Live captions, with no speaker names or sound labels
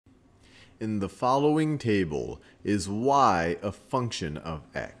in the following table is y a function of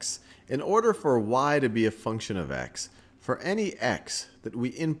x. In order for y to be a function of x, for any x that we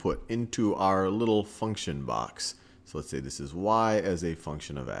input into our little function box, so let's say this is y as a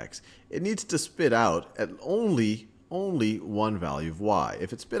function of x, it needs to spit out at only one value of y.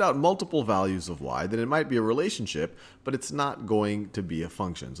 If it spit out multiple values of y, then it might be a relationship, but it's not going to be a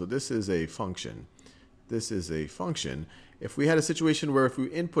function. So this is a function. This is a function. If we had a situation where if we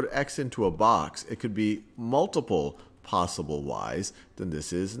input x into a box, it could be multiple possible y's, then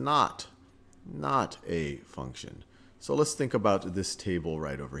this is not a function. So let's think about this table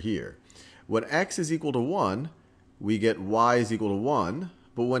right over here. When x is equal to 1, we get y is equal to 1.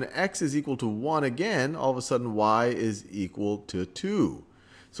 But when x is equal to 1 again, all of a sudden y is equal to 2.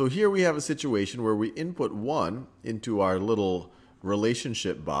 So here we have a situation where we input 1 into our little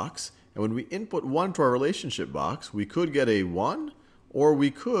relationship box. And when we input 1 to our relationship box, we could get a 1 or we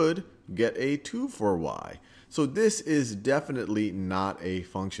could get a 2 for y. So this is definitely not a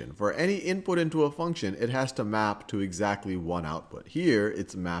function. For any input into a function, it has to map to exactly one output. Here,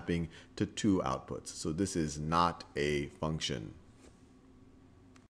 it's mapping to two outputs. So this is not a function.